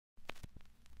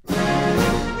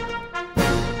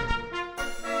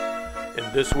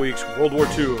In this week's World War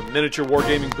II Miniature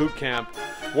Wargaming Bootcamp,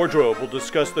 Wardrobe will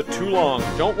discuss the too long,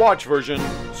 don't watch version,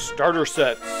 starter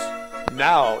sets,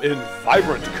 now in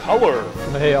vibrant color.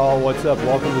 Hey all, what's up?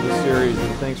 Welcome to the series,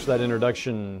 and thanks for that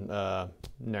introduction,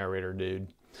 narrator dude.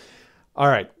 All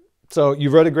right, so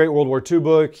you've read a great World War II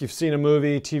book, you've seen a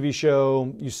movie, TV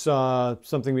show, you saw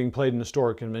something being played in a store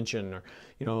or convention,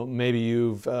 or maybe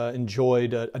you've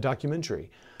enjoyed a documentary.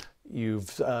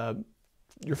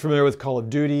 You're familiar with Call of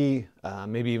Duty,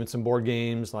 maybe even some board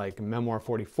games like Memoir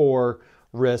 44,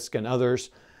 Risk, and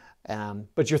others.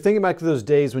 But you're thinking back to those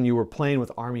days when you were playing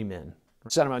with army men.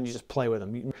 Set them out and you just play with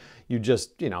them. You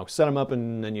just, set them up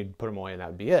and then you'd put them away and that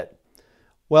would be it.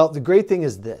 Well, the great thing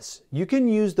is this. You can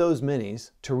use those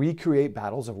minis to recreate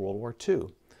battles of World War II.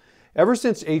 Ever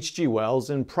since H.G.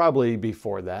 Wells, and probably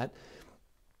before that,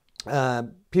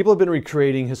 people have been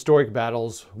recreating historic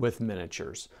battles with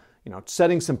miniatures.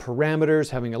 Setting some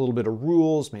parameters, having a little bit of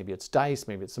rules, maybe it's dice,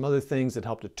 maybe it's some other things that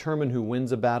help determine who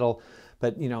wins a battle.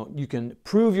 But, you can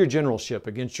prove your generalship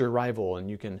against your rival, and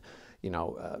you can,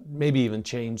 maybe even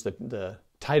change the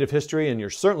tide of history, and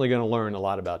you're certainly going to learn a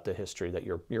lot about the history that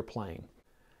you're playing.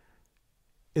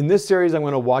 In this series, I'm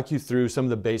going to walk you through some of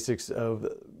the basics of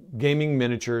gaming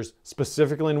miniatures,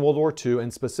 specifically in World War II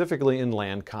and specifically in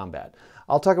land combat.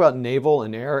 I'll talk about naval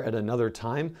and air at another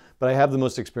time, but I have the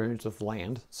most experience with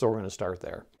land, so we're going to start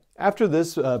there. After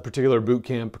this particular boot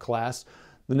camp class,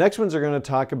 the next ones are going to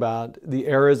talk about the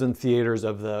eras and theaters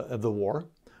of the war.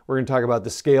 We're going to talk about the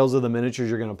scales of the miniatures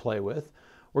you're going to play with.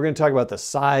 We're going to talk about the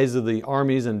size of the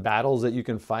armies and battles that you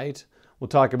can fight. We'll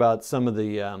talk about some of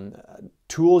the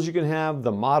tools you can have,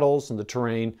 the models and the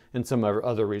terrain, and some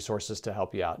other resources to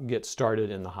help you out and get started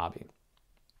in the hobby.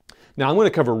 Now I'm going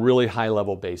to cover really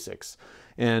high-level basics.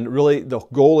 And really the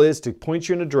goal is to point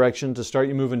you in a direction to start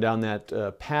you moving down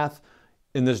that path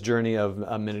in this journey of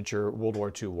miniature World War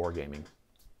II wargaming.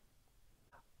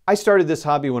 I started this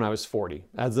hobby when I was 40.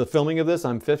 As the filming of this,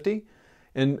 I'm 50.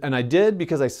 And I did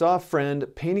because I saw a friend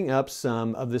painting up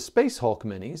some of the Space Hulk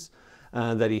minis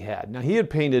that he had. Now he had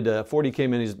painted 40K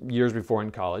minis years before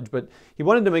in college, but he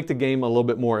wanted to make the game a little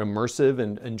bit more immersive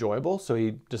and enjoyable, so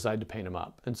he decided to paint them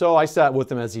up. And so I sat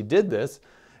with him as he did this,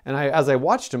 and as I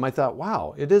watched him, I thought,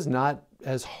 wow, it is not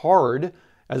as hard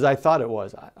as I thought it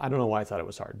was. I don't know why I thought it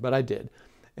was hard, but I did.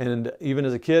 And even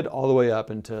as a kid, all the way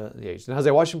up into the age. And as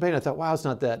I watched him paint, I thought, wow, it's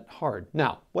not that hard.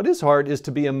 Now, what is hard is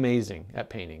to be amazing at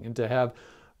painting and to have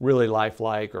really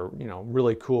lifelike or,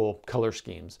 really cool color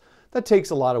schemes. That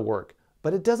takes a lot of work,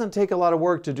 but it doesn't take a lot of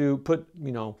work to put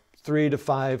 3 to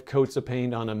 5 coats of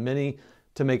paint on a mini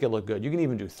to make it look good. You can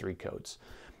even do 3 coats.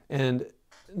 And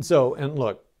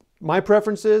look, my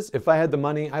preference is, if I had the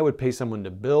money, I would pay someone to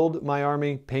build my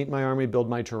army, paint my army, build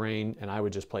my terrain, and I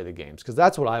would just play the games, because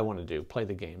that's what I want to do, play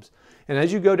the games. And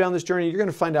as you go down this journey, you're going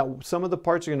to find out some of the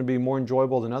parts are going to be more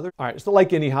enjoyable than others. All right, so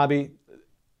like any hobby,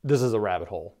 this is a rabbit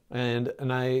hole.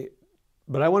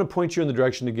 But I want to point you in the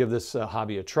direction to give this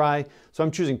hobby a try. So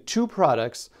I'm choosing 2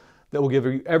 products that will give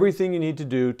you everything you need to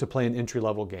do to play an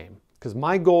entry-level game. Because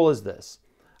my goal is this.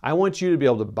 I want you to be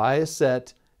able to buy a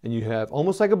set, and you have,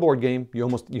 almost like a board game,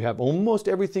 you have almost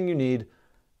everything you need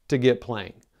to get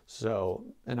playing.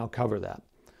 And I'll cover that.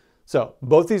 So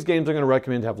both these games I'm going to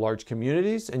recommend have large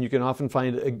communities, and you can often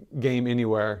find a game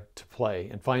anywhere to play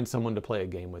and find someone to play a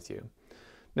game with you.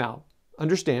 Now,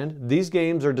 understand, these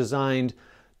games are designed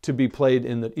to be played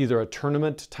in either a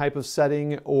tournament type of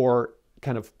setting or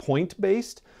kind of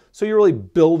point-based. So you're really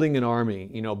building an army,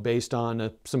 based on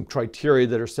some criteria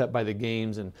that are set by the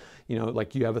games, and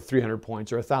like you have 300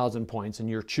 points or 1,000 points, and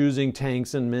you're choosing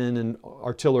tanks and men and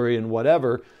artillery and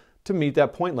whatever to meet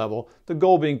that point level. The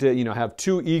goal being to have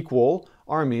 2 equal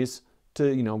armies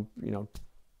to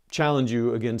challenge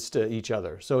you against each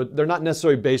other. So they're not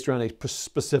necessarily based around a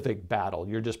specific battle.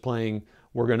 You're just playing,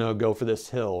 we're going to go for this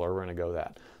hill or we're going to go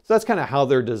that. So that's kind of how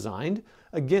they're designed.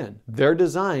 Again, they're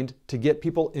designed to get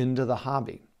people into the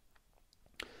hobby.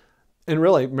 And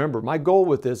really, remember, my goal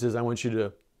with this is I want you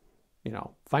to,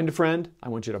 find a friend. I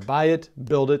want you to buy it,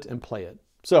 build it, and play it.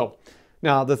 So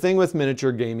now the thing with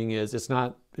miniature gaming is it's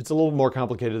a little more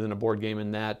complicated than a board game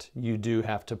in that you do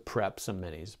have to prep some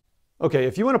minis. Okay,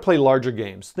 if you want to play larger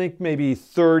games, think maybe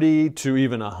 30 to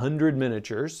even 100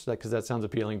 miniatures, because that sounds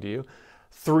appealing to you.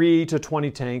 3 to 20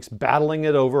 tanks, battling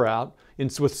it out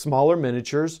with smaller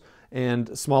miniatures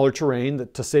and smaller terrain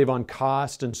to save on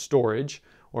cost and storage,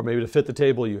 or maybe to fit the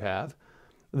table you have,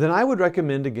 then I would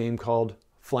recommend a game called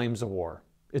Flames of War.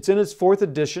 It's in its 4th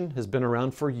edition, has been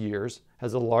around for years,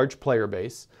 has a large player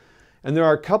base, and there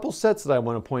are a couple sets that I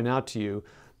want to point out to you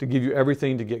to give you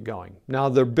everything to get going. Now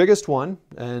the biggest one,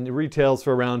 and it retails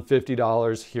for around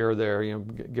 $50 here or there,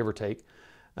 give or take,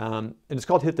 And it's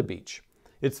called Hit the Beach.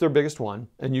 It's their biggest one,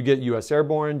 and you get U.S.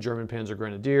 Airborne, German Panzer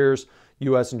Grenadiers,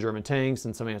 U.S. and German tanks,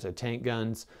 and some anti-tank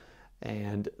guns,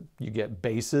 and you get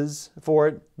bases for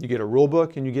it, you get a rule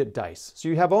book, and you get dice. So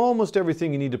you have almost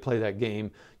everything you need to play that game.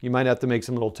 You might have to make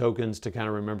some little tokens to kind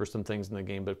of remember some things in the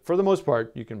game, but for the most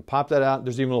part, you can pop that out.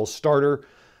 There's even a little starter,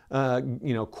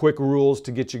 quick rules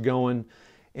to get you going,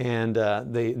 and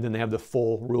then they have the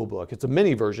full rule book. It's a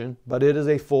mini version, but it is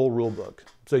a full rule book.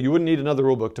 So you wouldn't need another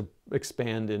rule book to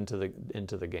expand into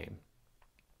the game.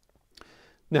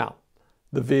 Now,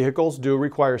 the vehicles do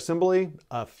require assembly.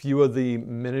 A few of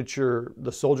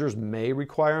the soldiers may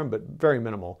require them, but very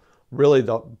minimal. Really,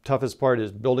 the toughest part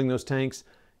is building those tanks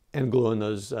and gluing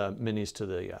those minis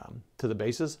to the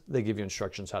bases. They give you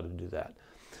instructions how to do that.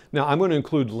 Now, I'm going to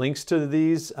include links to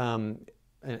these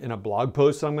in a blog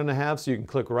post I'm going to have, so you can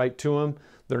click right to them.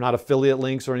 They're not affiliate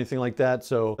links or anything like that,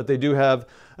 but they do have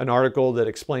an article that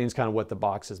explains kind of what the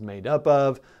box is made up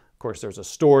of. Of course, there's a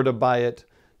store to buy it.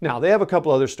 Now, they have a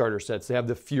couple other starter sets. They have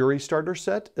the Fury starter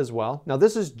set as well. Now,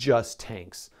 this is just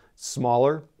tanks.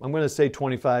 Smaller. I'm going to say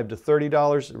 $25 to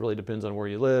 $30. It really depends on where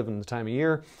you live and the time of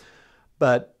year.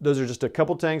 But those are just a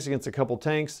couple tanks against a couple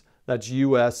tanks. That's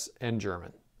US and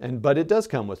German. But it does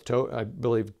come with, I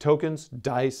believe, tokens,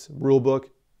 dice, rulebook.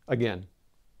 Again,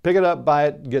 pick it up, buy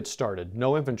it, get started.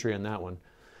 No infantry in that one.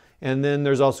 And then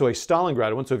there's also a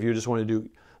Stalingrad one. So if you just want to do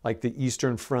like the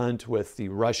Eastern Front with the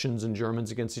Russians and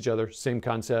Germans against each other, same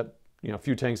concept, a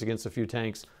few tanks against a few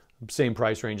tanks, same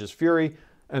price range as Fury,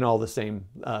 and all the same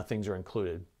things are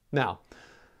included. Now,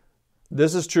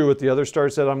 this is true with the other starter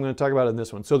set I'm going to talk about in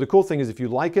this one. So the cool thing is if you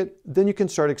like it, then you can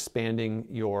start expanding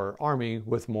your army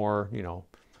with more,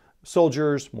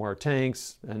 soldiers, more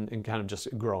tanks, and kind of just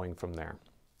growing from there.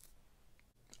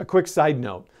 A quick side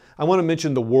note. I want to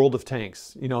mention the World of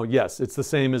Tanks. Yes, it's the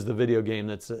same as the video game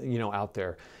that's, out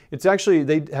there. It's actually,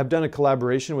 they have done a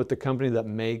collaboration with the company that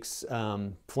makes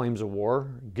Flames of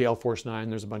War, Gale Force 9,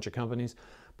 there's a bunch of companies.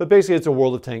 But basically it's a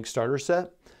World of Tanks starter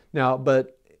set. Now,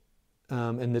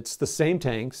 and it's the same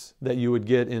tanks that you would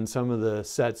get in some of the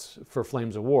sets for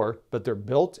Flames of War, but they're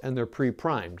built and they're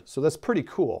pre-primed. So that's pretty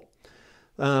cool.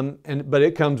 But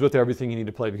it comes with everything you need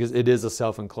to play because it is a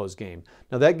self-enclosed game.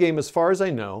 Now that game, as far as I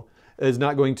know, is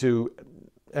not going to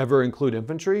ever include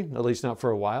infantry, at least not for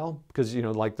a while, because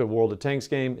like the World of Tanks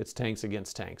game, it's tanks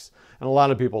against tanks. And a lot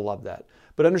of people love that.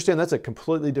 But understand that's a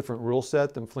completely different rule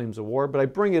set than Flames of War, but I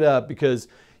bring it up because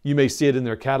you may see it in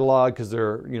their catalog because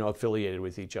they're affiliated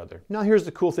with each other. Now here's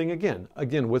the cool thing again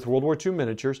with World War II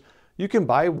miniatures, you can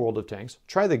buy World of Tanks,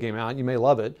 try the game out, you may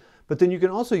love it, but then you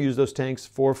can also use those tanks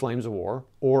for Flames of War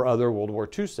or other World War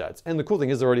II sets. And the cool thing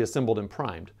is they're already assembled and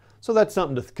primed. So that's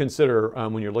something to consider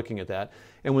when you're looking at that.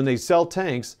 And when they sell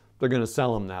tanks, they're going to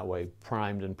sell them that way,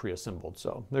 primed and pre-assembled.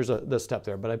 So there's a step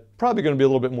there, but probably going to be a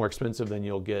little bit more expensive than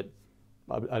you'll get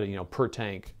per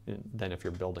tank than if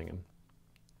you're building them.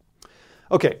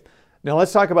 Okay, now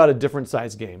let's talk about a different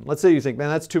size game. Let's say you think, man,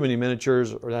 that's too many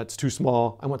miniatures or that's too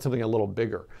small. I want something a little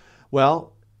bigger.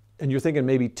 Well, and you're thinking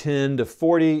maybe 10 to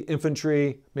 40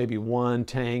 infantry, maybe one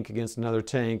tank against another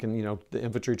tank, and the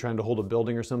infantry trying to hold a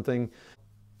building or something.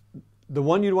 The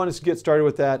one you'd want to get started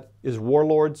with that is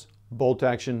Warlords Bolt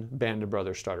Action Band of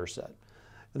Brothers starter set.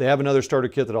 They have another starter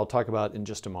kit that I'll talk about in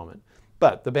just a moment.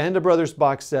 But the Band of Brothers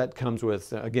box set comes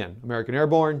with, again, American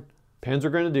Airborne, Panzer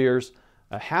Grenadiers,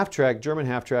 a half-track, German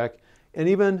half-track, and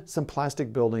even some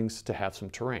plastic buildings to have some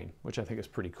terrain, which I think is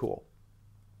pretty cool.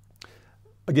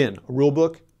 Again, a rule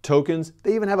book, tokens.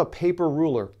 They even have a paper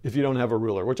ruler if you don't have a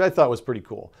ruler, which I thought was pretty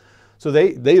cool. So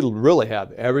they really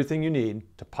have everything you need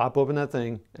to pop open that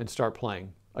thing and start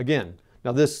playing. Again,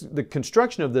 now the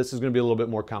construction of this is going to be a little bit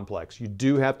more complex. You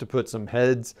do have to put some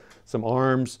heads, some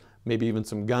arms, maybe even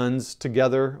some guns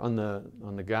together on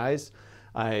the guys.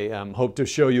 I hope to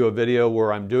show you a video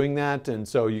where I'm doing that, and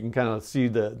so you can kind of see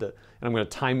and I'm going to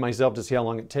time myself to see how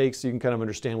long it takes so you can kind of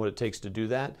understand what it takes to do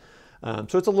that.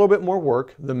 So it's a little bit more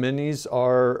work. The minis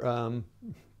are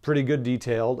pretty good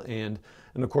detailed, and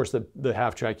of course the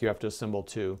half track you have to assemble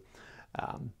too.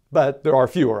 But there are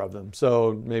fewer of them,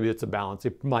 so maybe it's a balance.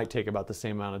 It might take about the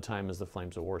same amount of time as the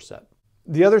Flames of War set.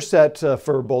 The other set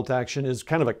for Bolt Action is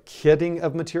kind of a kitting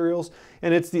of materials,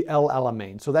 and it's the El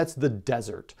Alamein. So that's the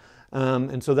desert.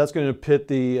 And so that's going to pit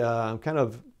the kind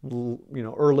of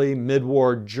early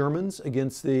mid-war Germans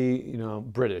against the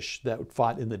British that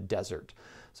fought in the desert.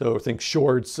 So think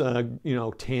shorts,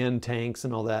 tan tanks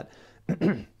and all that.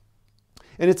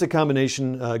 And it's a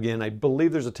combination, again, I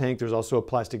believe there's a tank, there's also a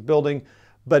plastic building,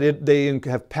 but they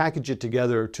have packaged it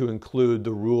together to include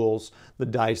the rules, the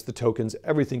dice, the tokens,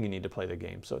 everything you need to play the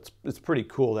game. So it's pretty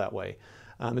cool that way.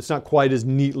 It's not quite as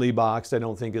neatly boxed, I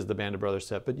don't think, as the Band of Brothers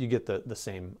set, but you get the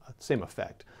same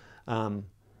effect.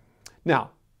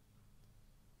 Now,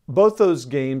 both those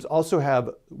games also have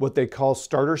what they call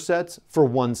starter sets for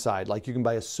one side. Like you can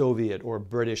buy a Soviet or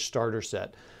British starter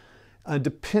set.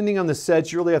 Depending on the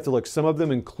sets, you really have to look. Some of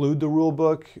them include the rule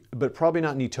book, but probably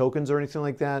not any tokens or anything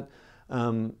like that.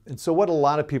 And so what a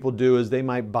lot of people do is they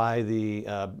might buy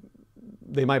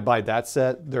that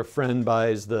set. Their friend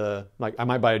buys like I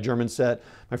might buy a German set.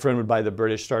 My friend would buy the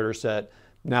British starter set.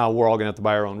 Now we're all gonna have to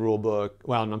buy our own rule book.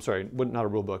 Well, I'm sorry, not a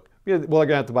rule book. We're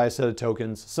gonna have to buy a set of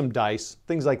tokens, some dice,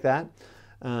 things like that.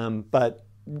 But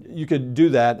you could do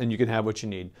that and you can have what you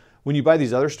need. When you buy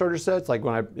these other starter sets, like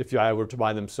if I were to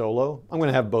buy them solo, I'm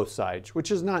gonna have both sides,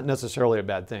 which is not necessarily a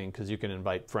bad thing because you can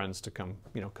invite friends to come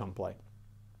play.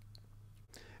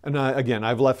 And again,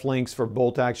 I've left links for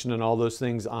bolt action and all those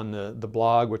things on the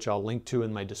blog, which I'll link to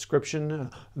in my description,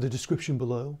 the description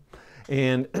below.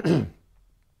 And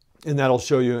and that'll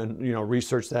show you and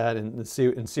research that and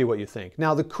see what you think.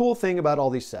 Now, the cool thing about all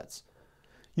these sets,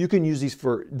 you can use these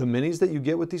for the minis that you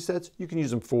get with these sets. You can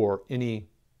use them for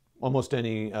almost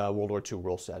any World War II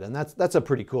rule set, and that's a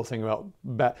pretty cool thing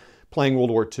about playing World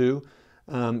War II.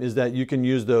 Is that you can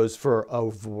use those for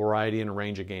a variety and a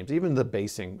range of games, even the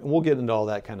basing. And we'll get into all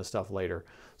that kind of stuff later.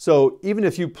 So even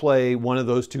if you play one of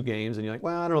those two games and you're like,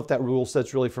 well, I don't know if that rule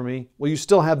set's really for me. Well, you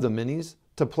still have the minis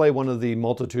to play one of the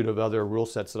multitude of other rule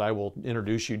sets that I will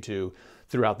introduce you to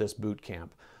throughout this boot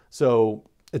camp. So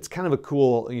it's kind of a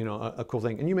cool, a cool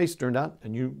thing. And you may turn out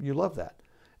and you love that.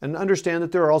 And understand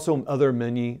that there are also other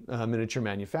miniature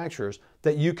manufacturers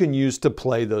that you can use to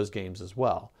play those games as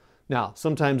well. Now,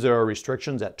 sometimes there are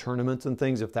restrictions at tournaments and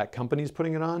things if that company's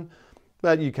putting it on,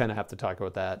 but you kind of have to talk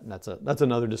about that. And that's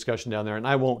another discussion down there. And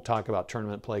I won't talk about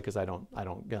tournament play because I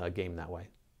don't game that way.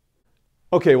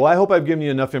 Okay, well, I hope I've given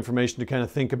you enough information to kind of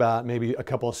think about maybe a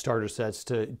couple of starter sets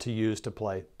to use to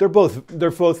play. They're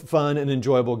both fun and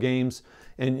enjoyable games,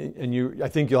 and I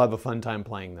think you'll have a fun time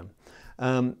playing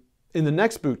them. In the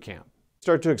next boot camp,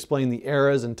 start to explain the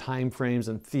eras and time frames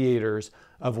and theaters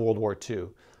of World War II.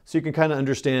 So you can kind of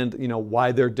understand,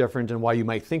 why they're different and why you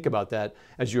might think about that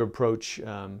as you approach,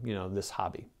 this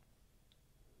hobby.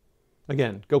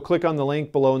 Again, go click on the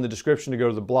link below in the description to go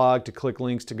to the blog, to click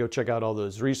links to go check out all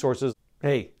those resources.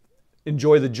 Hey,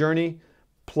 enjoy the journey,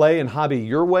 play and hobby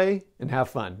your way, and have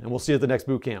fun. And we'll see you at the next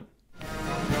boot camp.